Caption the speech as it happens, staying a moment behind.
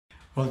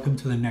Welcome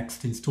to the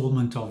next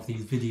installment of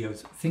these videos,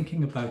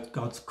 thinking about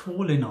God's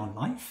call in our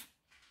life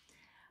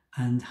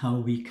and how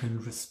we can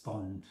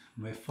respond.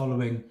 We're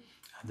following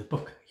the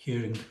book,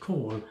 Hearing the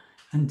Call,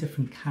 and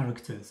different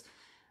characters.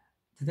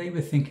 Today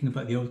we're thinking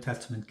about the Old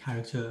Testament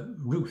character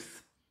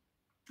Ruth.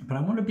 But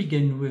I want to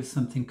begin with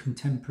something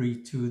contemporary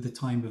to the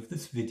time of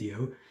this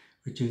video,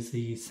 which is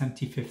the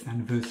 75th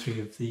anniversary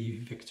of the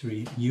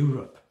victory in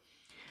Europe,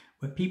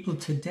 where people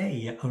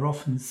today are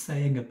often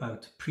saying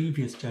about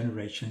previous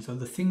generations, or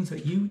the things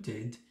that you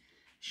did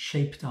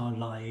shaped our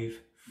lives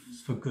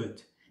for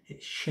good.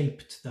 It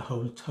shaped the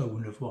whole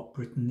tone of what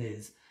Britain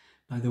is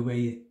by the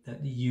way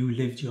that you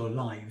lived your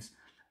lives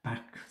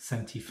back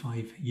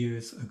 75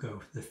 years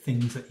ago, the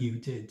things that you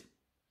did.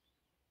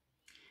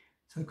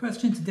 So the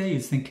question today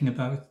is thinking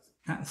about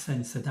that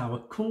sense that our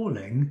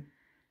calling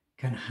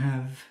can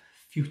have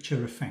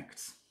future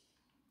effects.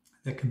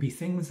 There can be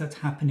things that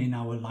happen in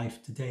our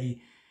life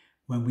today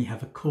when we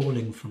have a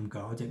calling from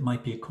God. It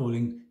might be a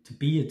calling to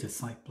be a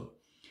disciple.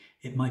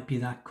 It might be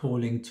that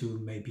calling to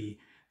maybe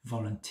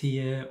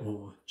volunteer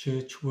or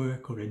church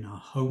work or in our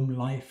home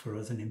life or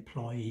as an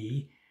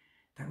employee,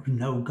 that we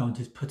know God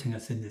is putting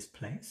us in this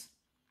place.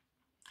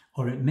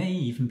 Or it may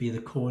even be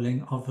the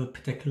calling of a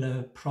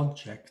particular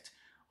project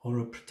or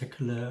a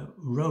particular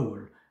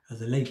role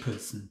as a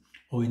layperson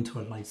or into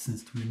a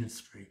licensed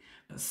ministry.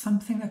 But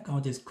something that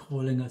God is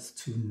calling us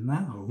to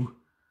now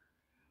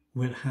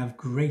will have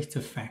great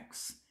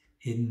effects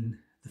in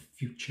the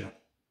future.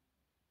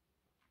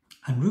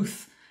 And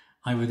Ruth,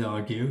 I would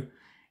argue,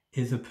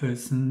 is a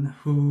person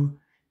who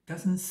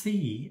doesn't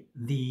see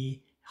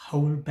the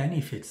whole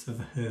benefits of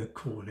her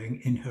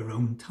calling in her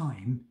own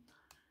time.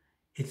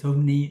 It's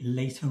only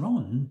later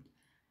on,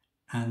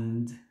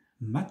 and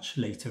much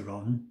later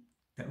on,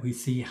 that we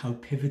see how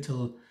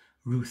pivotal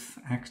Ruth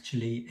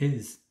actually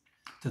is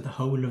to the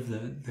whole of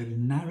the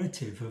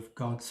narrative of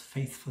God's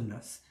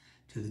faithfulness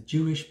to the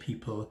Jewish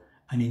people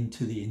and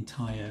into the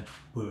entire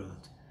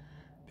world.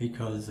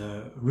 Because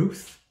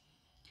Ruth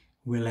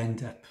will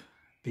end up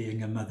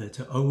being a mother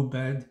to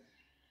Obed,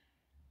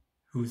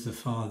 who's the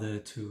father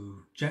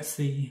to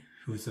Jesse,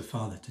 who's the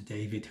father to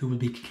David, who will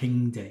be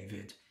King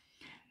David.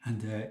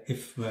 And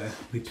if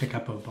we pick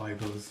up our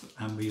Bibles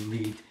and we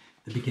read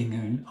the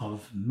beginning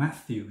of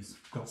Matthew's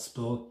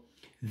Gospel,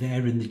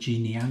 there in the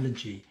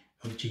genealogy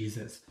of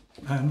Jesus,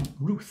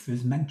 Ruth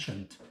is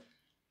mentioned.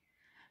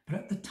 But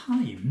at the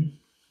time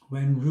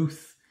when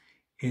Ruth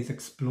is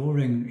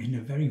exploring in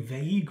a very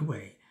vague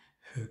way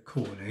her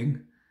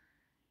calling,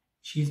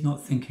 she's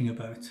not thinking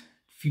about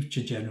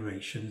future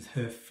generations.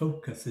 Her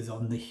focus is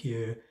on the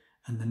here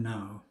and the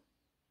now.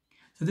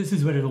 So this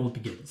is where it all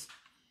begins.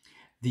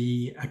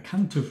 The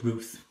account of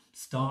Ruth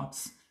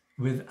starts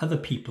with other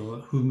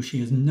people whom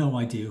she has no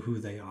idea who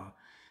they are,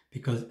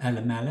 because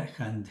Elimelech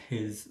and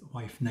his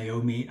wife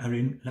Naomi are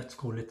in, let's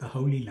call it, the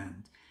Holy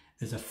Land.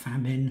 There's a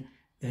famine.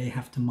 They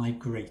have to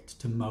migrate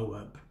to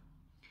Moab.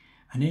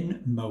 And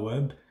in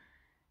Moab,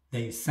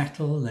 they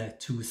settle, their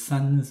two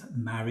sons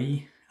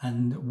marry,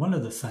 and one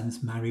of the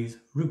sons marries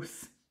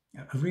Ruth,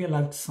 a real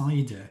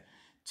outsider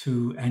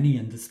to any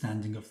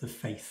understanding of the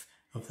faith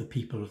of the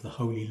people of the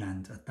Holy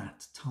Land at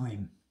that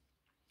time.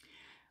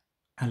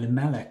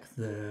 Elimelech,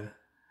 the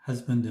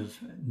husband of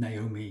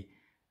Naomi,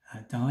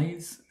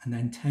 dies, and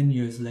then 10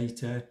 years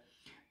later,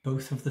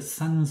 both of the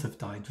sons have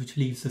died, which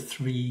leaves the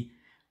three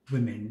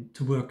women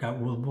to work out,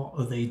 well, what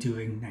are they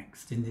doing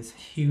next in this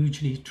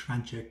hugely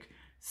tragic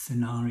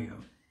scenario?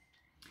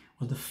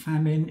 Well, the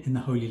famine in the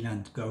Holy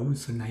Land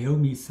goes, so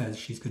Naomi says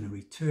she's going to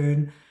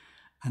return,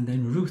 and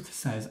then Ruth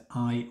says,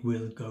 I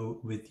will go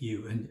with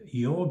you, and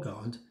your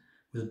God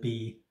will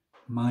be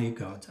my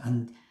God.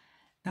 And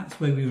that's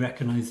where we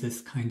recognize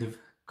this kind of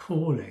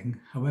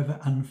calling, however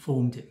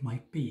unformed it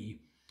might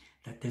be,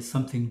 that there's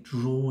something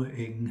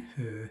drawing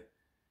her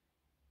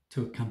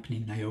to accompany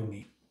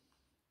Naomi.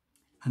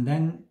 And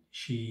then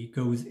she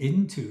goes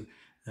into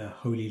the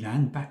Holy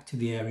Land, back to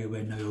the area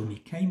where Naomi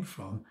came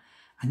from.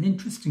 And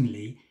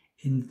interestingly,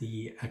 in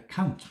the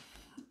account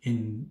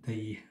in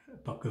the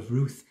book of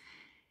Ruth,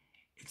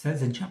 it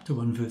says in chapter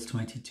 1, verse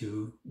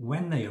 22,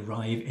 when they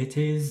arrive, it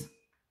is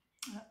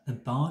the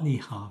barley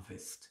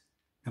harvest.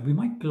 Now, we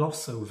might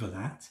gloss over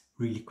that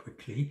really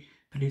quickly,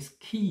 but it's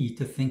key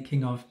to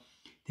thinking of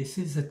this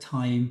is a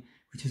time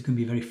which is going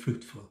to be very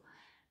fruitful.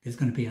 There's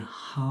going to be a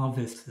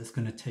harvest that's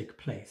going to take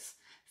place.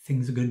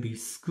 Things are going to be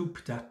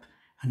scooped up,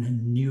 and a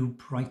new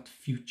bright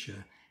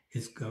future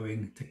is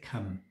going to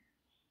come.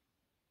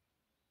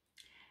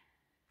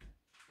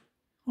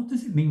 What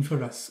does it mean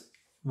for us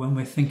when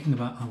we're thinking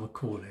about our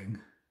calling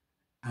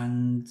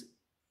and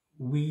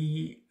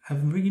we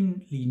have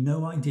really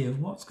no idea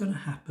of what's going to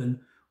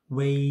happen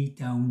way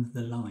down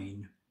the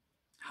line?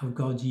 How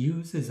God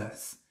uses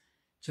us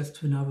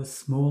just in our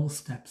small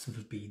steps of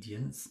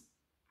obedience,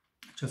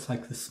 just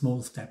like the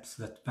small steps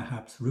that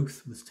perhaps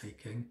Ruth was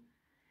taking.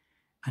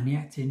 And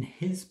yet in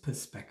his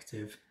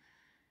perspective,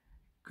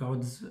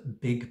 God's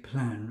big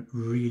plan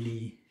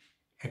really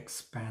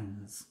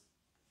expands.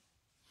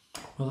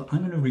 Well, I'm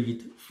going to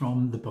read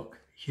from the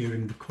book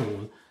Hearing the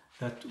Call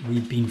that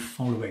we've been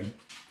following,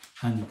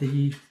 and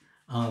these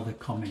are the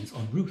comments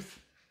on Ruth.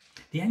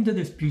 The end of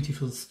this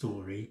beautiful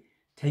story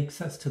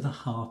takes us to the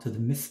heart of the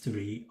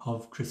mystery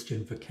of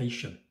Christian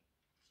vocation.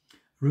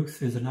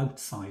 Ruth is an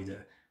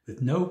outsider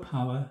with no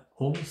power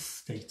or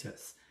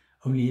status,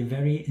 only a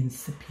very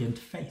incipient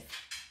faith.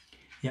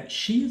 Yet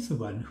she is the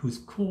one whose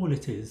call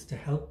it is to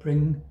help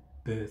bring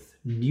birth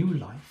new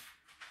life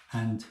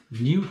and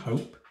new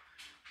hope,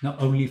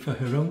 not only for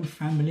her own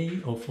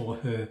family or for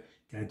her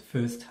dead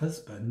first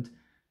husband,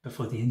 but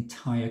for the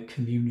entire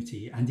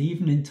community, and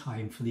even in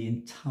time for the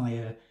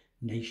entire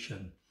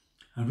nation.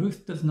 And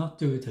Ruth does not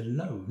do it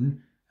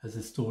alone, as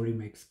the story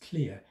makes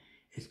clear.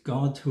 It's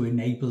God who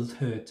enables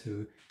her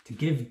to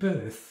give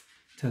birth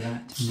to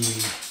that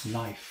new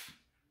life.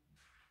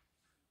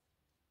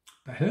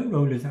 But her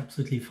role is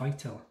absolutely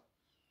vital.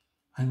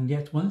 And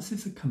yet once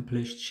it's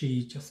accomplished,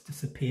 she just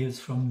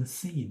disappears from the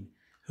scene.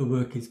 Her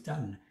work is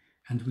done,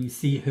 and we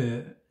see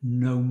her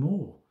no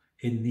more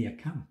in the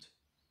account.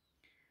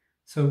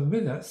 So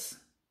with us,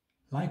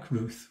 like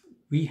Ruth,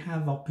 we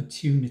have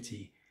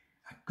opportunity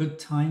at good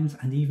times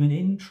and even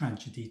in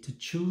tragedy to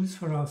choose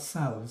for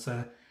ourselves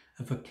a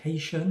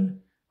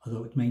vocation,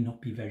 although it may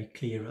not be very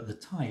clear at the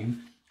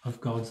time, of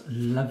God's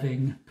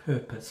loving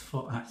purpose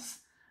for us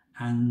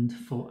and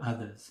for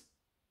others.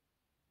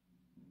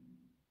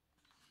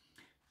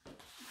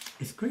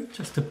 It's great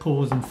just to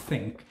pause and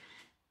think,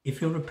 if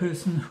you're a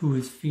person who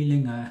is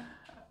feeling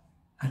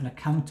an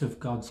account of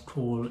God's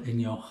call in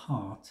your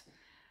heart,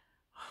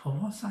 well,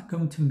 what's that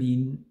going to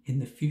mean in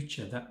the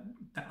future? That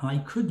I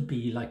could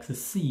be like the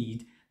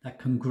seed that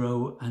can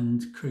grow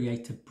and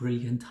create a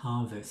brilliant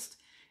harvest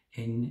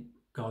in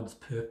God's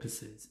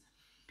purposes.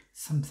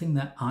 Something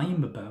that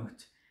I'm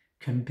about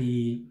can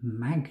be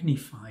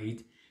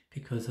magnified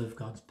because of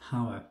God's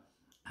power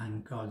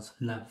and God's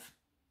love.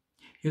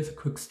 Here's a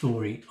quick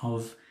story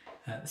of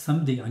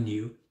somebody I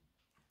knew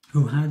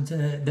who had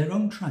their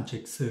own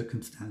tragic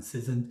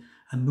circumstances and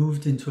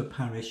moved into a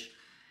parish.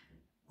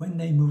 When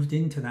they moved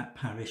into that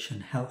parish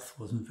and health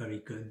wasn't very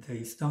good,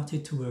 they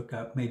started to work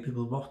out maybe,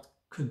 well, what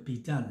could be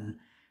done,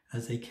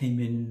 as they came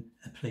in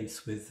a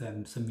place with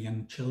some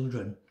young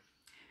children.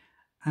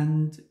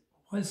 And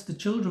whilst the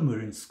children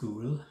were in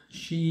school,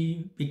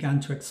 she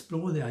began to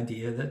explore the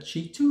idea that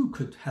she too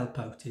could help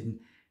out in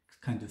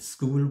kind of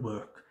school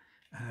work,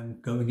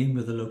 going in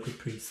with a local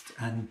priest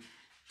and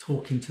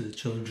talking to the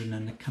children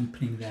and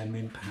accompanying them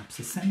in perhaps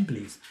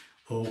assemblies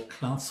or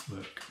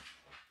classwork.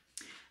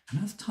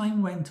 And as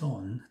time went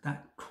on,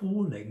 that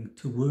calling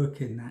to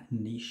work in that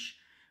niche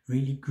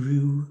really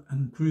grew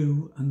and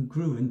grew and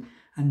grew.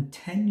 And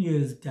 10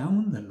 years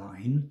down the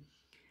line,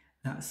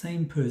 that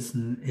same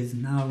person is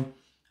now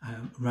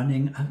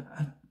running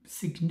a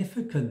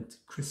significant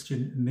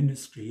Christian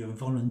ministry of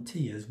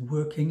volunteers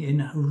working in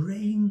a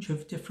range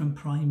of different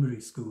primary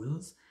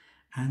schools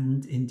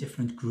and in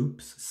different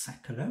groups,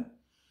 secular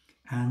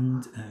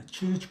and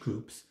church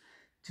groups,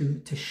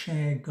 to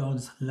share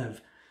God's love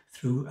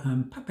through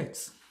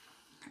puppets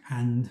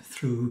and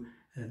through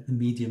the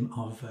medium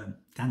of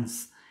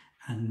dance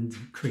and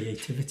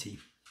creativity.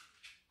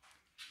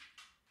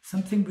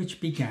 Something which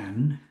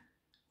began,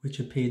 which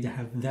appeared to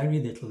have very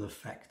little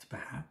effect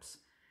perhaps,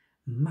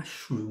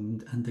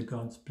 mushroomed under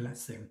God's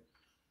blessing.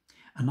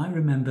 And I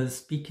remember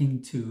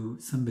speaking to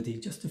somebody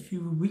just a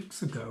few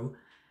weeks ago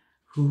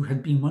who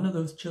had been one of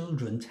those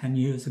children 10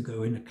 years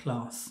ago in a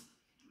class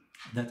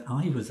that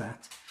I was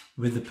at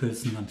with the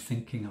person I'm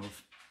thinking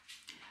of.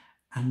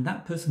 And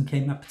that person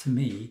came up to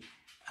me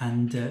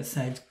and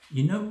said,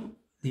 you know,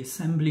 the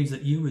assemblies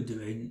that you were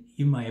doing,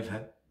 you might have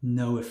had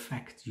no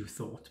effect, you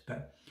thought,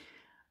 but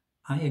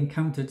I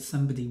encountered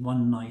somebody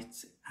one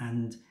night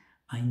and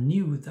I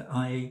knew that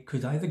I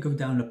could either go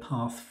down a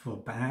path for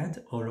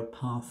bad or a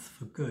path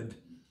for good.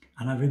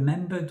 And I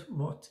remembered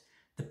what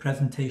the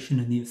presentation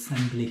in the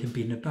assembly had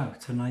been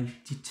about, and I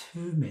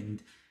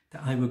determined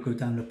that I would go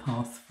down a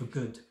path for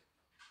good.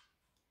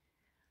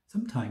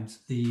 Sometimes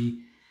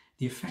the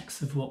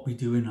effects of what we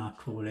do in our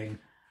calling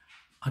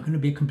are going to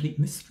be a complete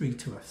mystery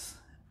to us,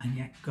 and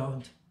yet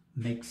God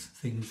makes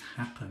things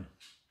happen.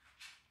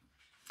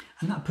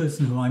 And that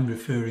person who I'm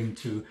referring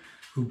to,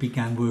 who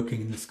began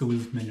working in the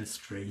schools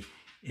ministry,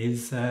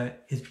 is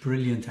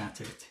brilliant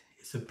at it.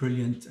 It's a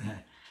brilliant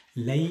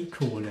lay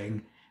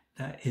calling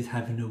that is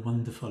having a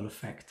wonderful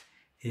effect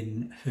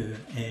in her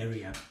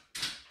area.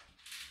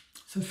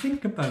 So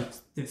think about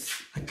this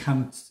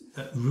account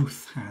that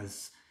Ruth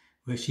has,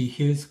 where she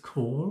hears a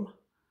call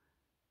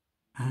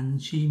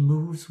and she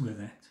moves with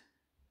it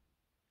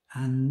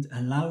and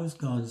allows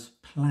God's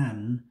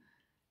plan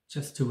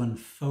just to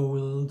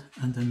unfold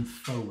and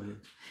unfold.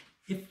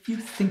 If you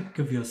think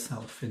of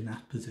yourself in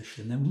that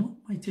position, then what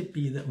might it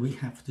be that we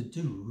have to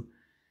do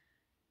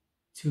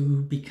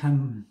to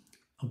become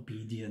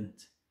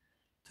obedient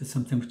to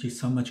something which is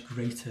so much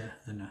greater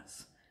than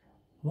us?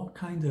 What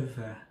kind of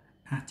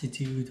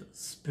attitude,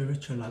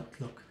 spiritual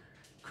outlook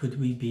could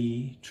we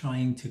be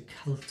trying to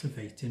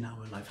cultivate in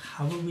our life?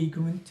 How are we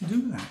going to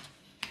do that?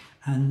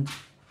 And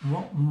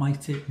what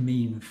might it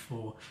mean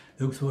for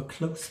those who are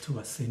close to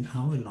us in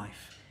our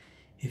life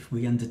if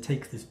we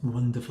undertake this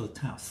wonderful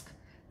task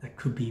that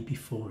could be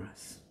before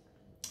us.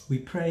 We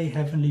pray,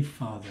 Heavenly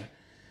Father,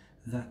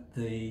 that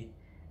the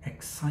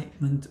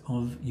excitement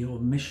of your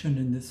mission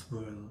in this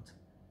world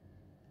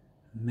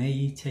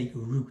may take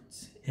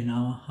root in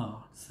our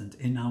hearts and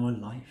in our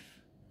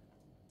life,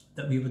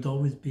 that we would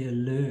always be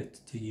alert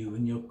to you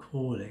and your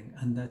calling,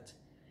 and that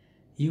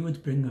you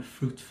would bring a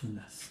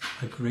fruitfulness,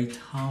 a great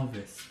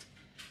harvest,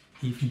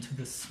 even to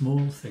the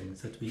small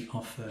things that we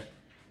offer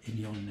in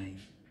your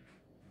name.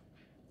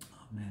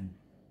 Amen.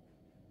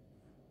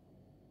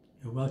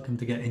 You're welcome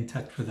to get in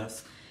touch with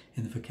us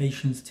in the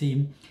Vocations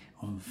team,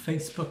 on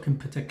Facebook in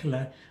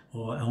particular,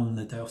 or on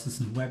the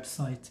diocesan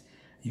website.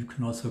 You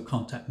can also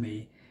contact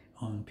me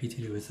on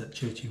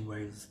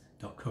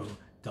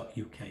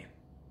peterlewis@churchinwales.co.uk.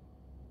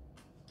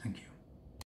 Thank you.